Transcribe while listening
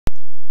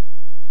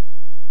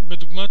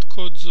בדוגמת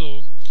קוד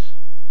זו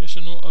יש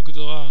לנו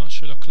הגדרה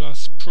של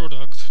הקלאס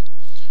product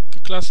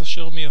כקלאס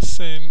אשר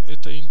מיישם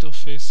את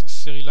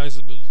האינטרפייס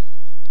Serializable.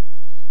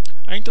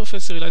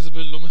 האינטרפייס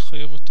Serializable לא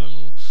מחייב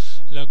אותנו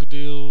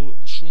להגדיר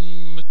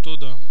שום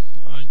מתודה.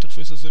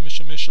 האינטרפייס הזה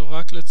משמש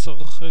רק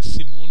לצורכי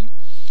סימון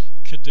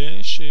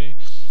כדי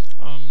ש-Java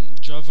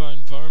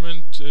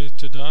environment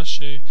תדע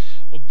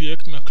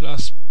שאובייקט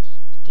מהקלאס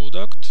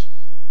product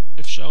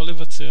אפשר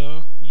לבצע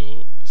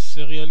לו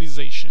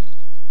Serialization.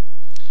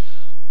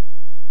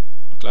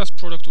 הקלאס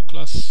product הוא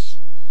קלאס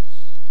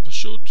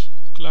פשוט,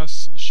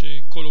 קלאס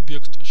שכל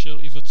אובייקט אשר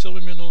ייווצר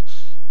ממנו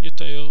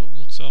יתאר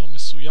מוצר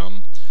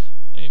מסוים.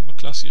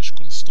 בקלאס יש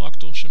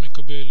קונסטרקטור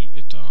שמקבל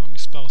את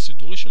המספר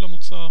הסידורי של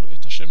המוצר,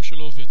 את השם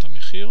שלו ואת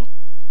המחיר.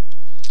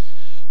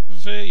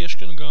 ויש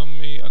כאן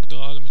גם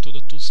הגדרה למתודה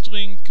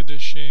toString כדי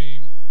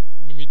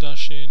שבמידה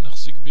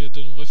שנחזיק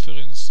בידינו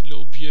רפרנס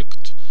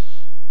לאובייקט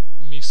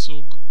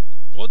מסוג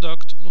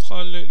product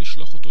נוכל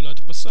לשלוח אותו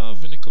להדפסה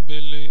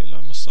ונקבל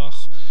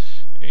למסך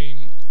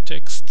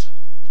טקסט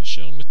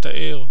אשר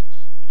מתאר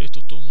את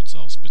אותו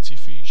מוצר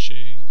ספציפי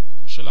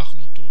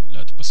ששלחנו אותו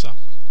להדפסה.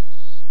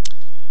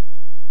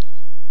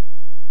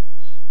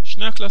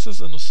 שני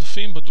הקלאסס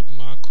הנוספים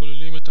בדוגמה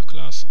כוללים את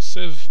הקלאס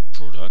save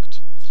product.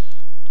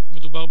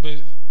 מדובר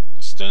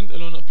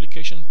ב-stand-alone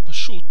application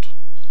פשוט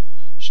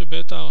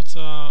שבעת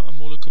ההרצה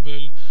אמור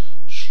לקבל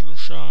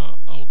 3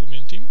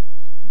 ארגומנטים.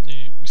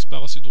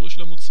 מספר הסידורי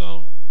של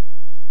המוצר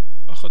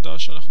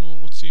החדש שאנחנו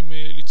רוצים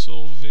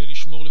ליצור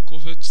ולשמור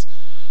לקובץ,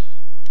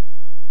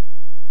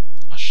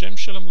 השם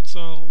של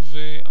המוצר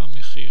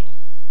והמחיר.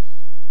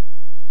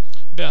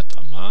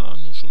 בהתאמה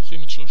אנו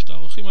שולחים את 3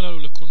 הערכים הללו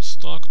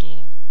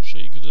לקונסטרקטור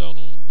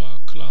שהגדרנו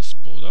בקלאס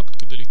product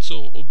כדי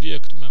ליצור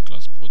אובייקט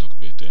מהקלאס product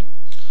בהתאם,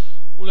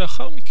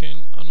 ולאחר מכן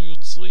אנו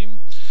יוצרים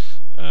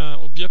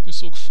אובייקט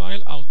מסוג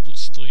file output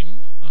stream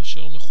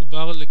אשר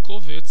מחובר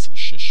לקובץ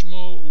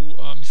ששמו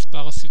הוא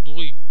המספר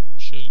הסידורי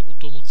של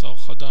אותו מוצר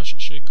חדש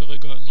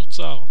שכרגע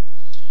נוצר.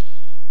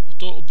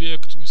 אותו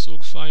אובייקט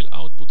מסוג file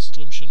output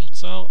stream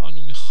שנוצר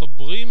אנו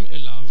מחברים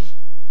אליו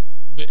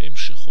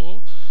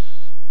בהמשכו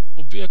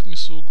אובייקט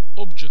מסוג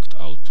object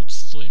output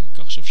stream,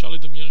 כך שאפשר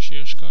לדמיין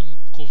שיש כאן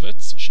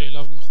קובץ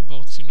שאליו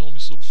מחובר צינור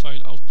מסוג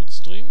file output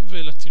stream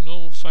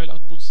ולצינור file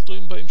output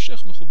stream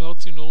בהמשך מחובר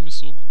צינור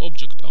מסוג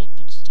object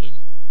output stream.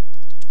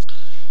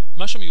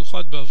 מה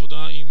שמיוחד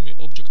בעבודה עם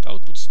object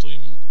output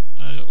stream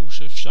הוא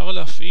שאפשר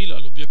להפעיל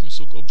על אובייקט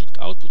מסוג object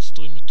output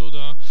stream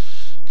מתודה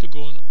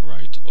כגון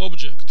write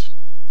object.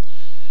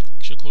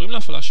 כשקוראים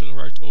להפעלה של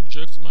write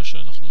object, מה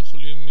שאנחנו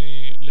יכולים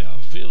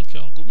להעביר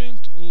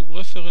כארגומנט הוא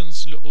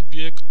רפרנס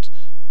לאובייקט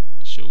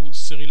שהוא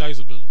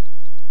serializable.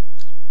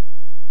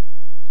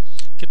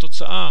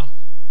 כתוצאה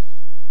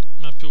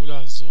מהפעולה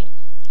הזו,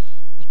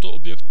 אותו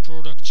אובייקט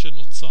product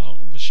שנוצר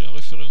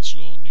ושהרפרנס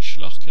שלו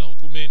נשלח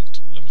כארגומנט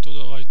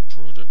למתודה write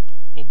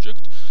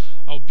object,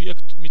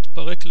 האובייקט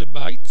מתפרק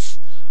לבייטס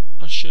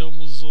אשר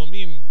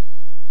מוזרמים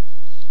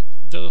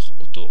דרך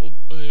אותו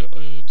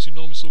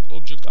צינור מסוג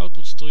object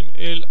output stream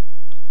אל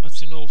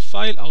הצינור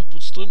file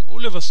output stream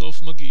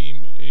ולבסוף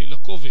מגיעים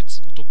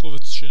לקובץ, אותו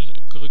קובץ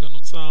שכרגע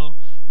נוצר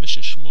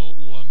וששמו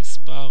הוא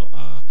המספר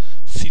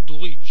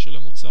הסידורי של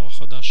המוצר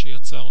החדש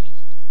שיצרנו.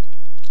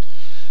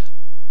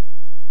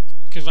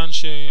 כיוון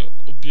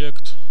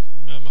שאובייקט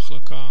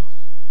מהמחלקה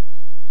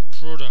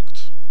product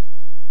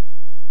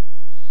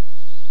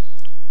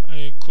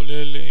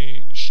כולל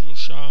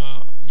 3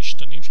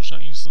 משתנים, 3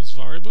 instance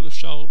variable,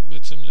 אפשר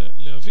בעצם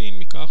להבין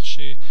מכך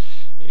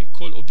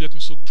שכל אובייקט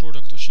מסוג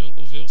product אשר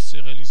עובר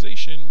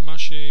serialization, מה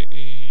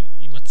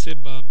שימצא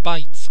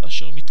בבייטס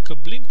אשר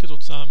מתקבלים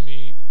כתוצאה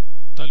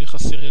מתהליך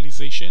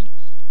ה-serialization,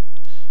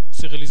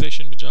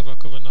 serialization בג'אווה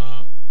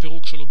הכוונה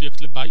פירוק של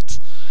אובייקט לבייטס,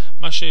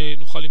 מה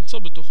שנוכל למצוא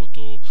בתוך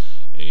אותו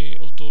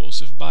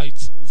אוסף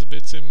בייטס זה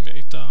בעצם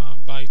את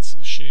הבייטס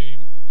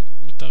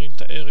שמתארים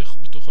את הערך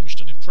בתוך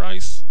המשתנה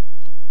price,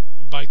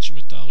 בייט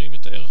שמתארים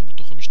את הערך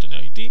בתוך המשתנה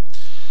ID,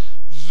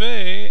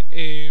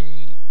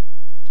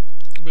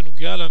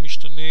 ובנוגע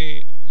למשתנה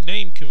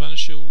name, כיוון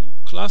שהוא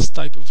class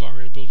type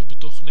variable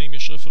ובתוך name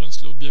יש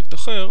רפרנס לאובייקט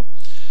אחר,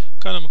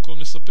 כאן המקום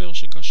לספר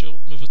שכאשר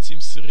מבצעים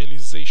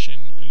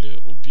serialization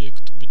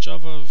לאובייקט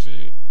בג'אווה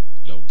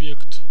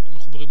ולאובייקט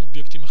מחוברים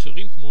אובייקטים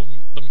אחרים, כמו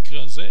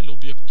במקרה הזה,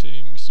 לאובייקט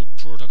מסוג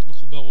product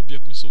מחובר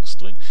אובייקט מסוג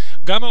string,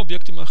 גם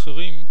האובייקטים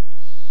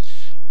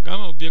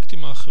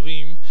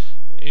האחרים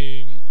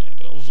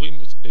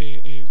עוברים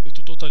את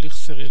אותו תהליך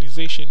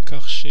serialization,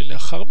 כך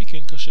שלאחר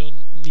מכן כאשר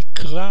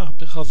נקרא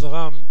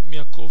בחזרה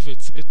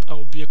מהקובץ את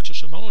האובייקט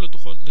ששמרנו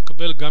לתוכו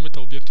נקבל גם את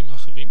האובייקטים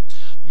האחרים.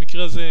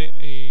 במקרה הזה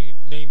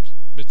name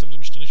בעצם זה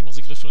משתנה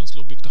שמחזיק רפרנס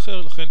לאובייקט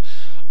אחר, לכן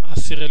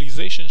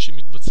ה-serialization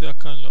שמתבצע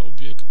כאן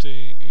לאובייקט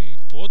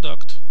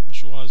product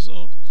בשורה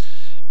הזו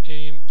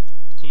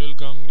כולל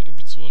גם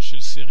ביצוע של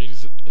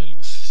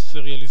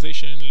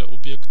serialization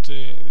לאובייקט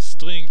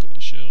string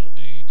אשר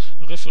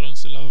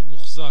רפרנס אליו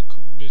מוחזק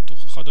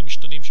בתוך אחד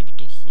המשתנים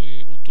שבתוך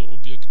אותו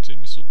אובייקט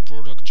מסוג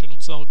product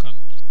שנוצר כאן.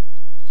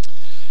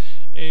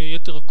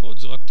 יתר הקוד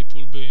זה רק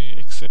טיפול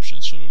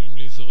ב-exceptions שעלולים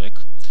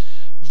להיזרק,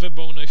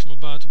 ובואו נעיף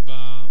מבט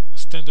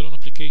ב-Standalone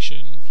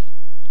Application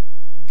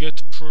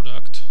Get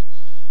Product.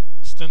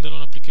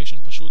 Standalone Application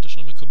פשוט, יש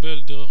לנו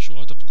מקבל דרך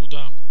שורת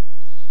הפקודה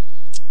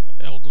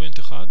ארגומנט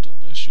אחד,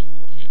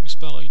 שהוא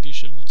מספר ID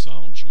של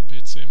מוצר, שהוא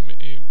בעצם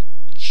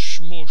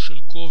שמו של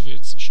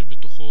קובץ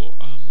שבתוכו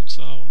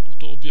המוצר,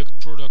 אותו אובייקט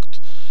פרודקט,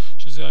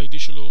 שזה ה-ID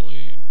שלו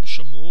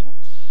שמור.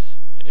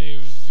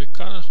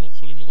 וכאן אנחנו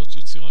יכולים לראות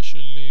יצירה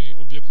של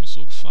אובייקט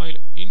מסוג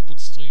file input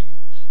stream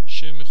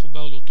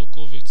שמחובר לאותו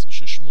קובץ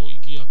ששמו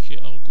הגיע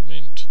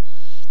כארגומנט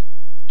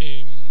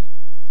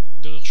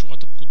דרך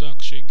שורת הפקודה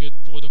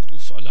כש-get product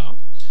הופעלה.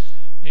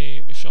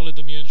 אפשר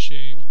לדמיין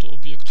שאותו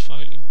אובייקט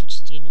file input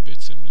stream הוא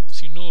בעצם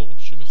צינור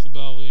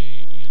שמחובר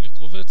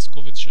לקובץ,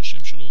 קובץ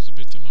שהשם שלו זה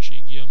בעצם מה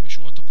שהגיע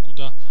משורת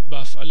הפקודה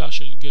בהפעלה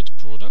של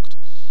get product,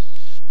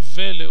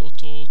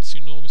 ולאותו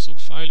צינור מסוג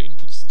file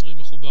input stream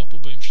מחובר פה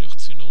בהמשך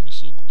צינור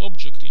מסוג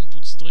object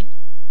input stream,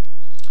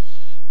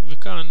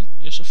 וכאן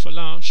יש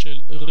הפעלה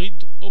של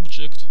read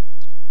object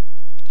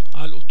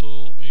על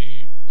אותו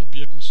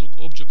אובייקט מסוג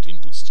object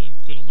input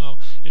stream, כלומר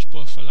יש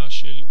פה הפעלה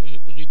של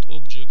read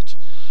object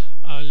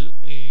על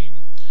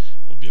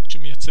אובייקט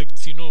שמייצג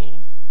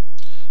צינור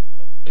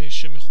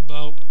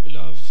שמחובר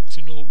אליו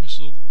צינור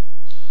מסוג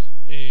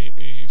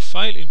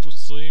file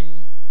input stream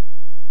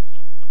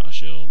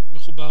אשר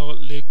מחובר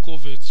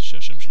לקובץ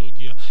שהשם שלו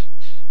הגיע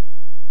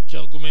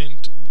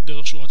כארגומנט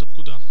דרך שורת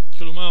הפקודה.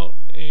 כלומר,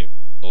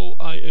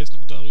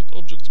 OIS.read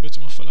object זה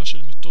בעצם הפעלה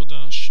של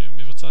מתודה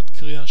שמבצעת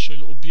קריאה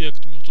של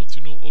אובייקט מאותו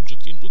צינור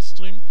object input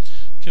stream,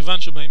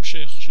 כיוון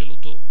שבהמשך של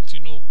אותו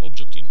צינור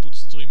object input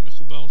stream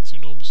מחובר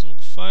צינור מסוג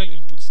file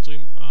input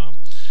stream,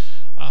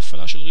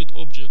 ההפעלה של read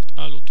object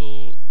על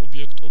אותו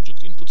אובייקט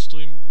object input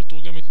stream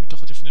מתורגמת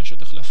מתחת לפני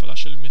השטח להפעלה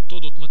של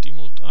מתודות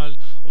מתאימות על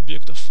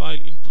אובייקט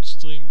ה-file input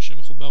stream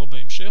שמחובר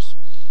בהמשך,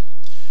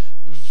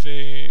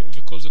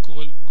 וכל זה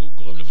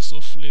גורם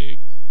לבסוף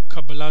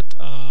לקבלת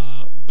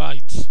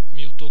הבייט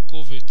מאותו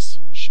קובץ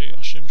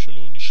שהשם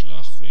שלו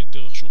נשלח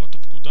דרך שורת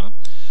הפקודה,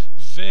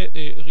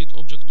 ו-read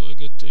object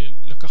דואגת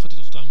לקחת את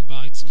אותם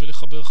בייטס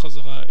ולחבר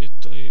חזרה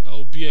את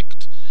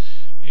האובייקט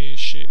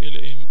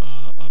שאליהם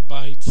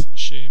הבייטס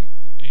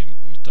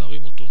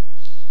שמתארים אותו.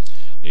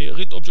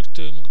 read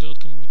object מוגדרת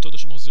כמתודה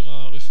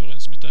שמחזירה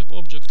רפרנס מטייפ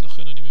object,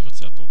 לכן אני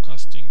מבצע פה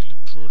casting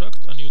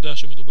לפרודקט. אני יודע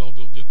שמדובר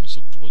באובייקט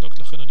מסוג פרודקט,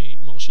 לכן אני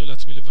מרשה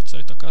לעצמי לבצע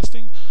את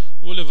הקאסטינג,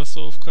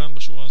 ולבסוף כאן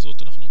בשורה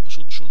הזאת אנחנו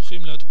פשוט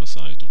שולחים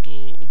להדפסה את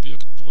אותו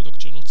אובייקט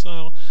פרודקט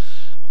שנוצר.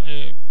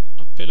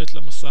 הפלט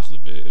למסך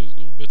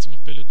הוא בעצם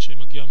הפלט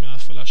שמגיע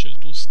מההפעלה של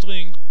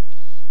toString,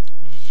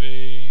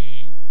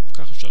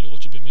 וכך אפשר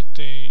לראות שבאמת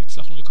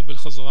הצלחנו לקבל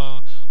חזרה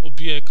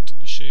אובייקט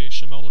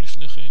ששמרנו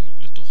לפני כן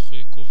לתוך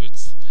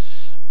קובץ.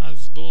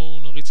 אז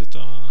בואו נריץ את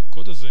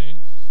הקוד הזה,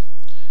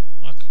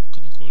 רק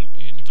קודם כל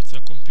נבצע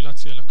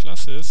קומפילציה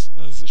לקלאסס.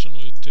 אז יש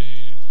לנו את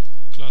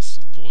קלאס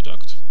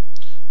פרודקט,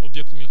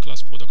 אובייקט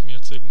מהקלאס פרודקט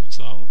מייצג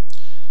מוצר.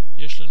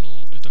 יש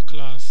לנו את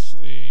הקלאס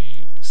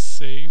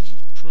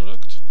save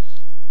product,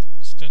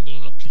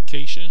 standalone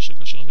application,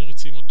 שכאשר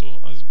מריצים אותו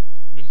אז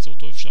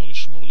באמצעותו אפשר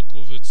לשמור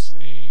לקובץ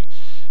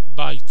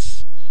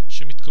בייטס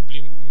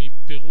שמתקבלים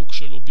מפירוק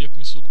של אובייקט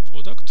מסוג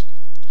פרודקט.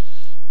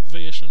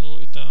 ויש לנו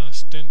את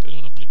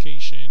ה-Standalone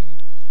Application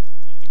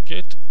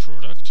Get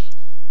Product,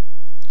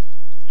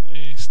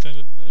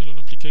 Standalone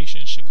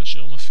Application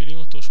שכאשר מפעילים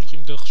אותו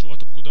שולחים דרך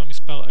שורת הפקודה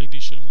מספר ID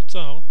של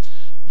מוצר,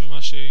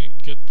 ומה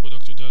ש-Get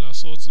Product יודע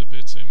לעשות זה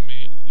בעצם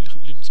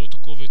למצוא את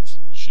הקובץ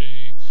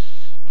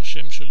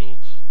שהשם שלו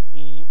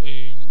הוא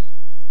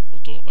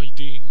אותו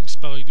ID,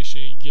 מספר ID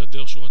שהגיע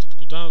דרך שורת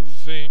הפקודה,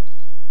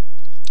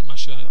 ומה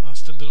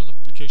שה-Standalone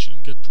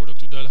Application Get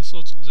Product יודע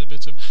לעשות זה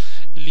בעצם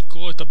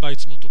לקרוא את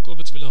הבייטס מאותו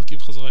קובץ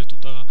ולהרכיב חזרה את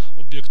אותה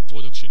אובייקט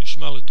פרודקט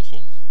שנשמר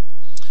לתוכו.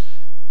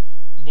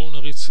 בואו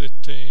נריץ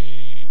את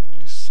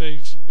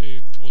save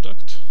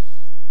product.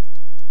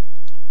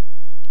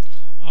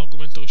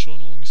 הארגומנט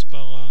הראשון הוא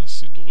מספר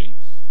הסידורי.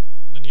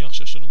 נניח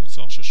שיש לנו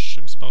מוצר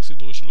שמספר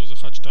הסידורי שלו זה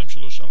 1, 2,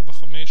 3, 4,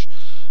 5.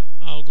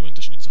 הארגומנט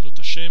השני צריך להיות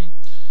השם.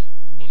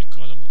 בואו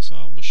נקרא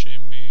למוצר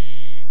בשם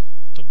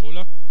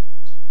טבולה.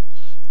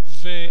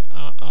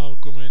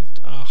 והארגומנט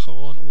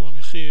האחרון הוא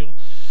המחיר.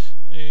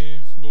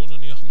 בואו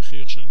נניח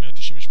מחיר של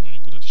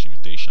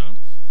 198.99.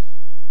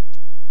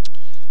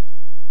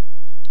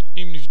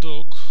 אם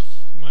נבדוק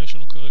מה יש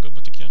לנו כרגע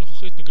בתיקייה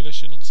הנוכחית, נגלה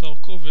שנוצר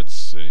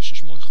קובץ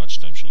ששמו 1,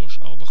 2, 3,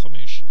 4,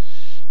 5.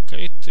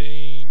 כעת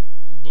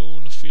בואו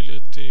נפעיל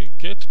את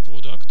get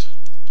product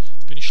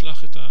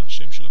ונשלח את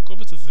השם של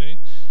הקובץ הזה,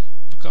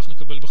 וכך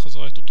נקבל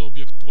בחזרה את אותו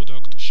אובייקט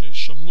פרודקט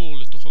ששמור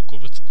לתוך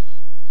הקובץ.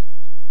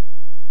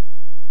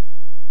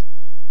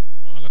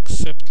 על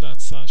accept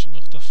להצעה של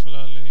מערכת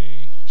ההפעלה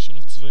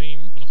לשונות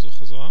צבעים, ונחזור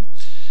חזרה.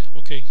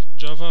 אוקיי,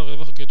 Java,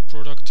 רווח get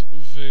product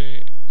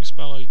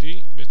ומספר ID,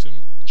 בעצם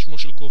שמו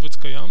של קובץ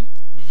קיים,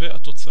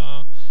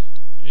 והתוצאה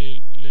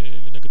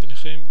לנגד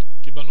עיניכם,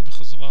 קיבלנו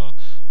בחזרה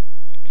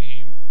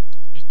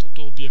את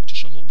אותו אובייקט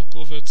ששמור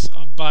בקובץ,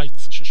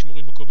 הבייטס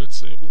ששמורים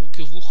בקובץ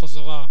הורכבו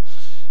חזרה,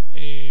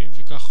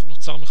 וכך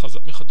נוצר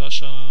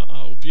מחדש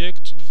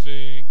האובייקט,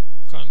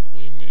 כאן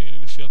רואים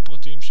לפי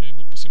הפרטים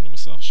שמודפסים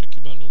למסך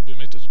שקיבלנו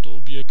באמת את אותו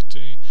אובייקט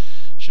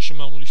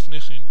ששמרנו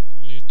לפני כן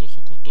לתוך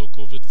אותו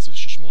קובץ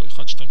ששמו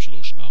 1, 2,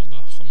 3,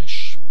 4,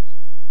 5.